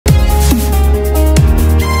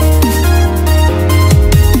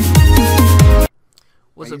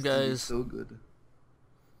What's up, guys? So good.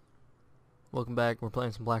 Welcome back. We're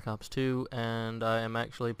playing some Black Ops 2, and I am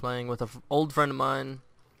actually playing with an old friend of mine.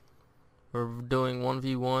 We're doing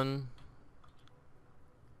 1v1.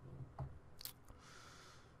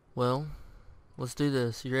 Well, let's do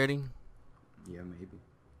this. You ready? Yeah, maybe.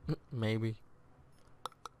 Maybe.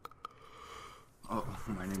 Oh,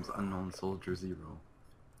 my name's Unknown Soldier Zero.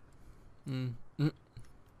 Mm. Let's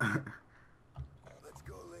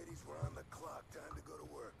go, ladies. We're on the clock. Time to go to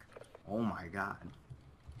work. Oh my god.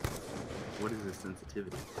 What is this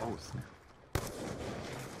sensitivity? Oh snap.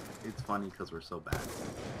 It's funny because we're so bad.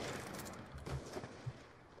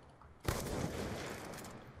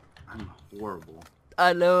 I'm horrible.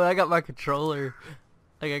 I know. I got my controller.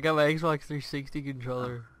 Like, I got my Xbox 360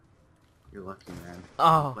 controller. You're lucky, man.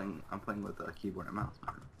 Oh. I'm playing with a keyboard and mouse,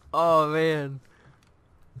 man. Oh, man.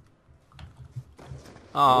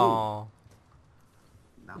 Oh.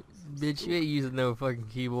 That was Bitch, you ain't using no fucking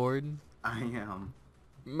keyboard. I am.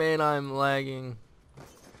 Man, I'm lagging.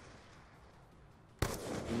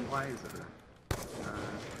 King Wiser.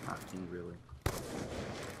 Not King, really.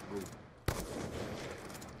 Oh.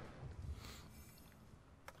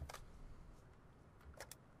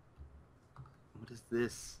 What is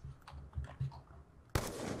this?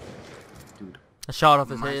 Dude. I shot off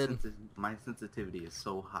his head. My sensitivity is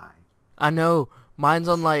so high. I know. Mine's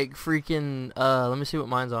on like freaking, let me see what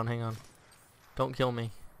mine's on. Hang on. Don't kill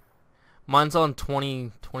me. Mine's on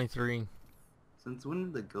 2023. Since when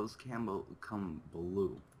did the ghost cam become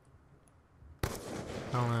blue? I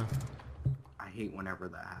don't know. I hate whenever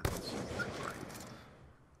that happens. Jesus Christ.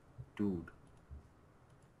 Dude.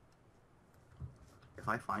 If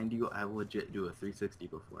I find you, I will legit do a 360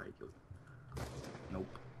 before I kill you.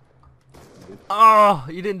 Nope. Nope. Oh,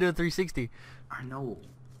 you didn't do a 360. I know.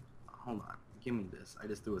 Hold on. Give me this. I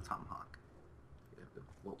just threw a tomahawk.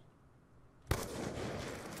 Whoa.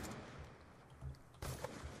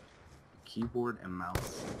 Keyboard and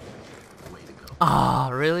mouse. Way to go. Ah,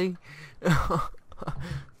 really? Oh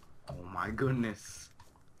my goodness.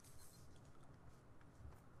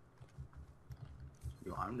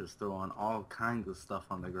 Yo, I'm just throwing all kinds of stuff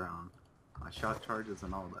on the ground. My shot charges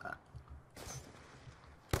and all that.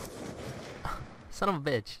 Son of a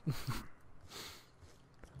bitch.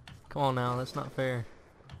 Come on now, that's not fair.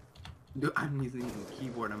 Dude, I'm using a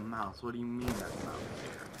keyboard and mouse. What do you mean that's not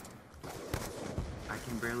fair? I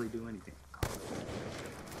can barely do anything.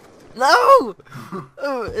 No!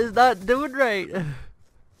 Oh, it's not doing right.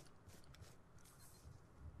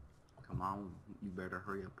 Come on, you better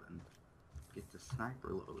hurry up and get the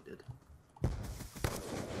sniper loaded.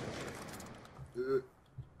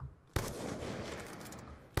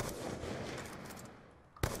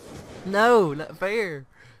 No, not fair.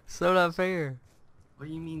 So not fair. What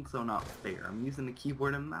do you mean so not fair? I'm using the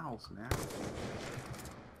keyboard and mouse, man.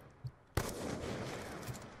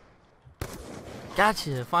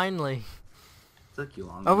 Gotcha, finally. Took you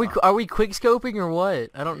long Are enough. we quick scoping or what?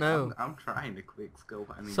 I don't know. I'm trying to quick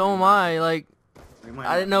scope. I mean, So am I. Like, they might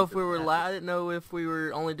I didn't not know be if we the were best. I didn't know if we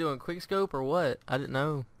were only doing quick scope or what. I didn't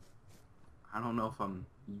know. I don't know if I'm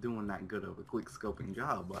doing that good of a quick scoping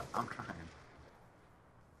job, but I'm trying.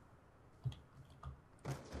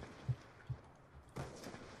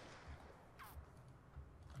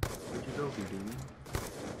 Where'd you go, Houdini?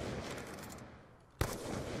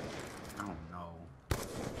 Oh no.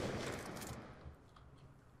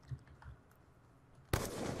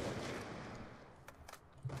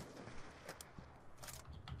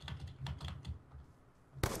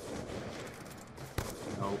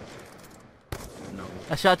 Nope. No.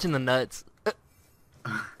 I shot you in the nuts.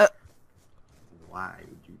 Why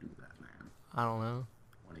would you do that, man? I don't know.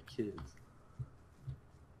 One of kids.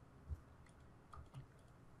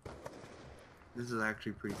 This is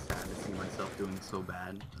actually pretty sad to see myself doing so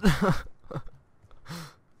bad.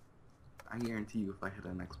 I guarantee you if I had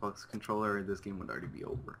an Xbox controller, this game would already be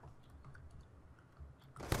over.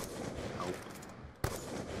 Nope.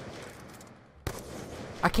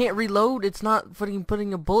 I can't reload. It's not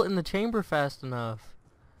putting a bullet in the chamber fast enough.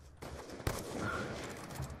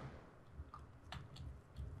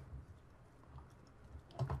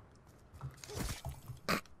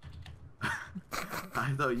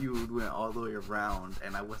 I thought you would went all the way around,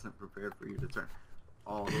 and I wasn't prepared for you to turn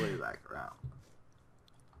all the way back around.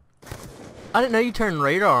 I didn't know you turned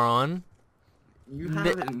radar on. You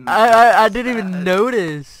haven't. I didn't even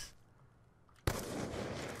notice.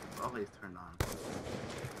 Always turned on.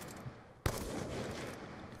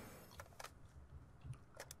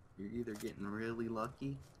 You're either getting really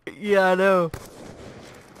lucky, Yeah, I know.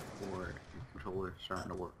 or your controller's starting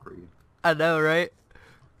to work for you. I know, right?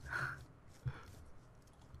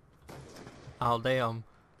 Oh, damn.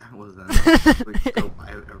 That wasn't the quick scope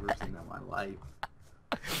I've ever seen in my life.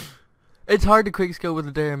 It's hard to quick scope with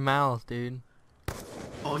a damn mouse, dude.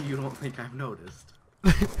 Oh, you don't think I've noticed?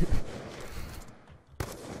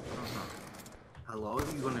 Hello, are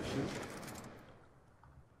you gonna shoot?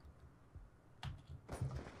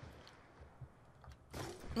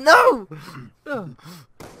 No! No.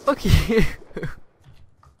 Okay.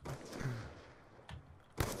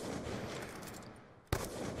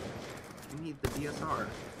 You need the DSR.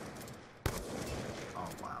 Oh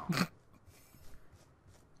wow.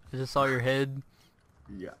 I just saw your head.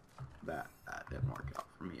 Yeah, that didn't work out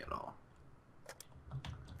for me at all.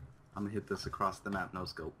 I'm gonna hit this across the map, no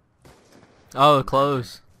scope. Oh,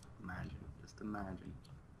 close. Imagine, just imagine.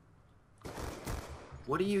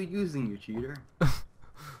 What are you using, you cheater? Oh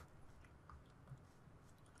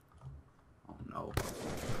no.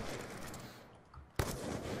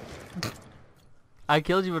 I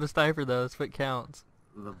killed you with a sniper though, that's what counts.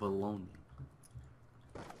 The baloney.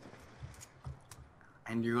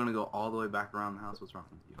 And you're gonna go all the way back around the house? What's wrong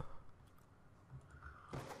with you?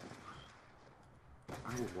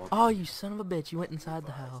 I will walk. Oh, you son of a bitch, you went inside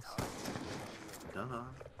the house. Duh.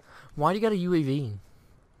 Why do you got a UAV?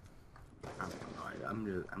 I don't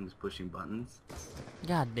know. I'm just pushing buttons.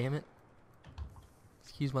 God damn it.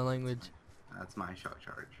 Excuse my language. That's my shock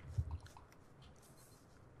charge.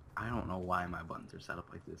 I don't know why my buttons are set up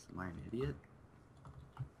like this. Am I an idiot?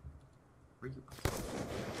 Where you?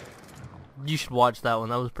 You should watch that one,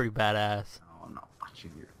 that was pretty badass. No, I'm not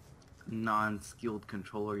watching your non-skilled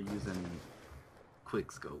controller using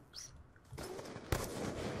quick scopes.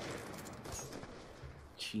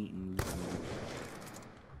 Cheating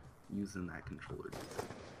using that controller.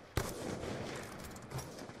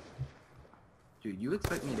 Dude, you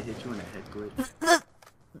expect me to hit you in a head glitch?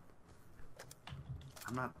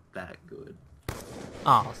 I'm not that good.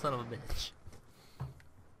 Oh, son of a bitch.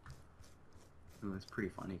 And it's pretty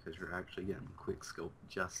funny because you're actually getting quick scope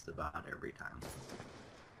just about every time.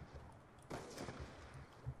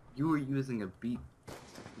 You were using a beat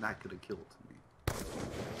that could have killed me.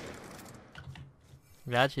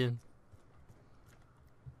 Got you.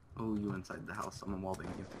 Oh, you inside the house. Someone wallbang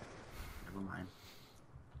you. Never mind.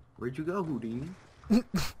 Where'd you go, Houdini? You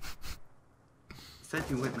said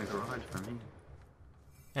you went in the garage for me.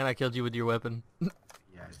 And I killed you with your weapon. Yeah,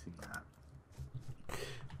 I seen that.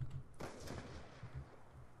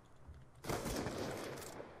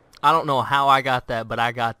 I don't know how I got that, but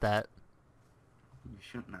I got that. You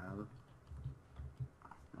shouldn't have.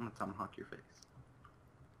 I'm gonna tomahawk your face.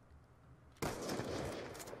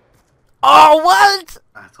 Oh, what?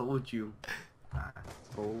 I told you. I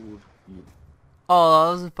told you. Oh,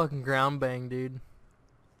 that was a fucking ground bang, dude.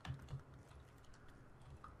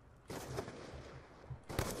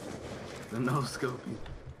 The no scoping.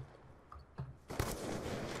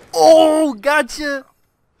 Oh, gotcha.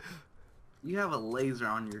 You have a laser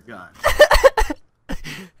on your gun.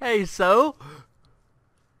 Hey, so?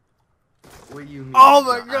 What do you mean? Oh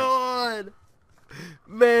my god.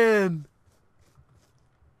 Man.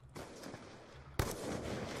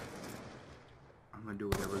 I'm gonna do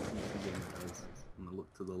whatever PC gamer does. I'm gonna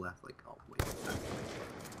look to the left like, oh wait.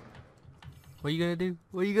 What are you gonna do?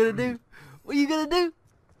 What are you gonna do? What are you gonna do?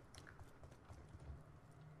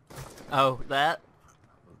 Oh, that?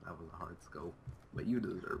 That was a hard scope. But you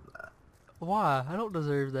deserve that. Why? I don't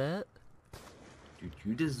deserve that. Dude,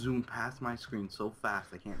 you just zoomed past my screen so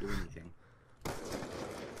fast I can't do anything.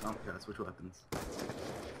 Oh, gotta switch weapons.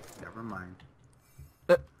 Never mind.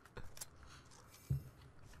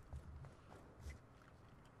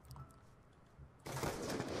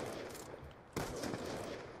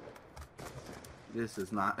 This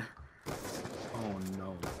is not... Oh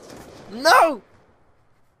no. No!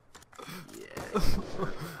 Yeah. You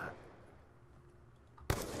deserve that.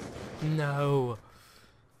 No.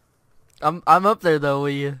 I'm up there though, will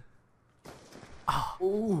you? Oh.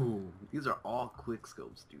 Ooh, these are all quick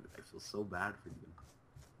scopes, dude. I feel so bad for you.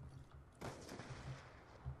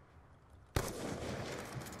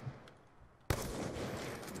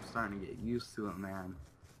 I'm starting to get used to it, man.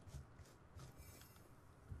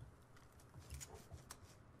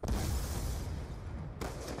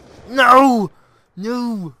 No!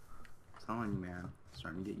 No! I'm telling you, man. I'm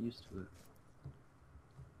starting to get used to it.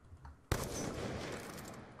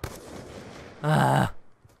 Ah.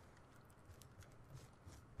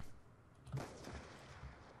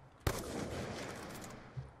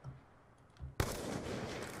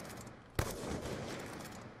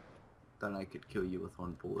 Thought I could kill you with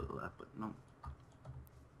one bullet left, but no.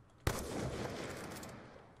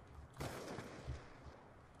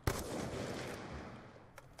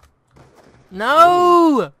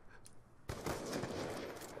 No!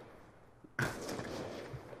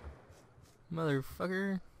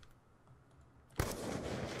 motherfucker.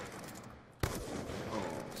 Oh.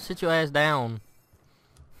 Sit your ass down.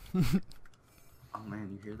 Oh man,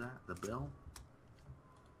 you hear that? The bell?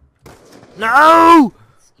 No!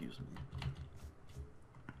 Excuse me.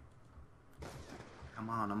 Come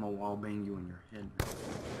on, I'm gonna wall bang you in your head.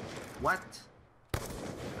 What? I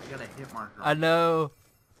got a hit marker. I know.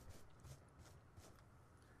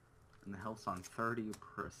 And the health's on 30%.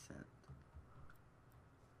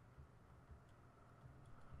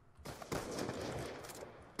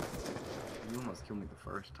 You almost killed me the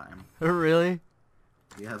first time. Really?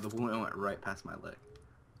 Yeah, the bullet went right past my leg.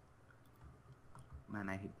 Man,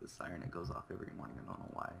 I hate this siren. It goes off every morning. I don't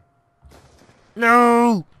know why.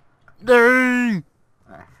 No! No!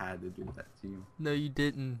 I had to do that to you. No, you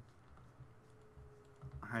didn't.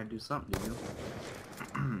 I had to do something to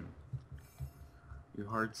you. You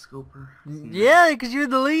hard scoper? Yeah, because you're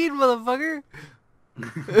the lead, motherfucker.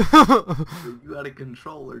 You got a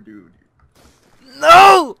controller, dude.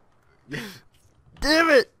 No! Damn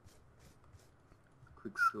it!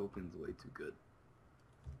 Quick scoping's way too good.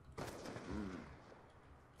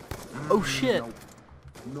 Oh shit.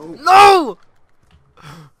 No. No!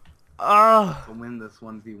 Ah. To win this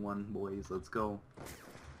 1v1, boys. Let's go.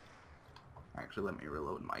 Actually, let me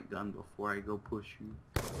reload my gun before I go push you.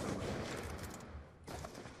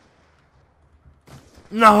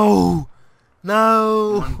 No!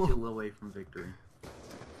 No! One kill away from victory.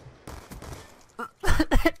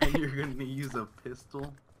 And you're gonna use a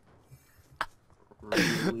pistol?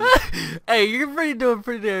 Really? Hey, you're doing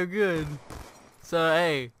pretty damn good. So,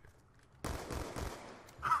 hey.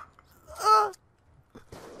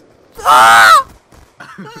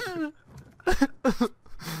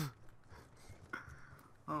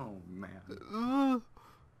 Oh man.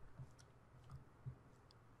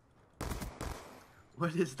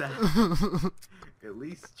 What is that? At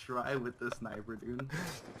least try with the sniper, dude.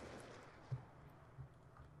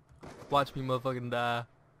 Watch me motherfucking die.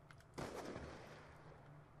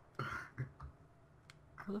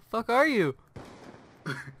 Where the fuck are you?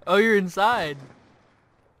 Oh, you're inside.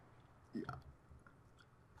 Yeah.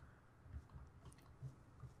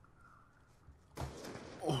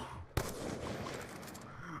 Oh.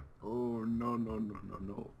 Oh no no no no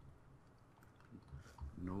no.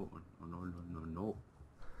 No no no no no no.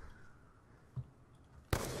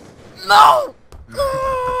 No!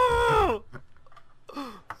 No!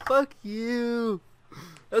 Fuck you.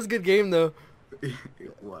 That was a good game though.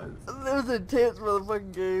 It was. That was an intense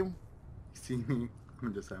motherfucking game. See me?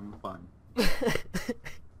 I'm just having fun. That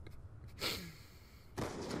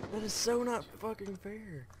is so not fucking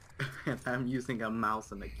fair. And I'm using a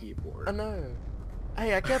mouse and a keyboard. I know.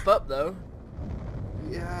 Hey, I kept up though.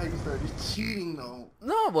 Yeah, you started cheating though.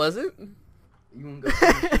 No, I wasn't. You wanna go for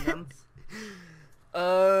machine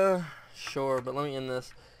guns? Sure, but let me end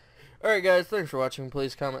this. Alright guys, thanks for watching.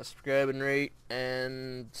 Please comment, subscribe, and rate,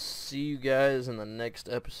 and see you guys in the next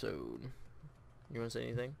episode. You wanna say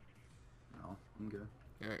anything? No, I'm good.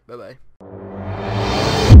 Alright, bye-bye.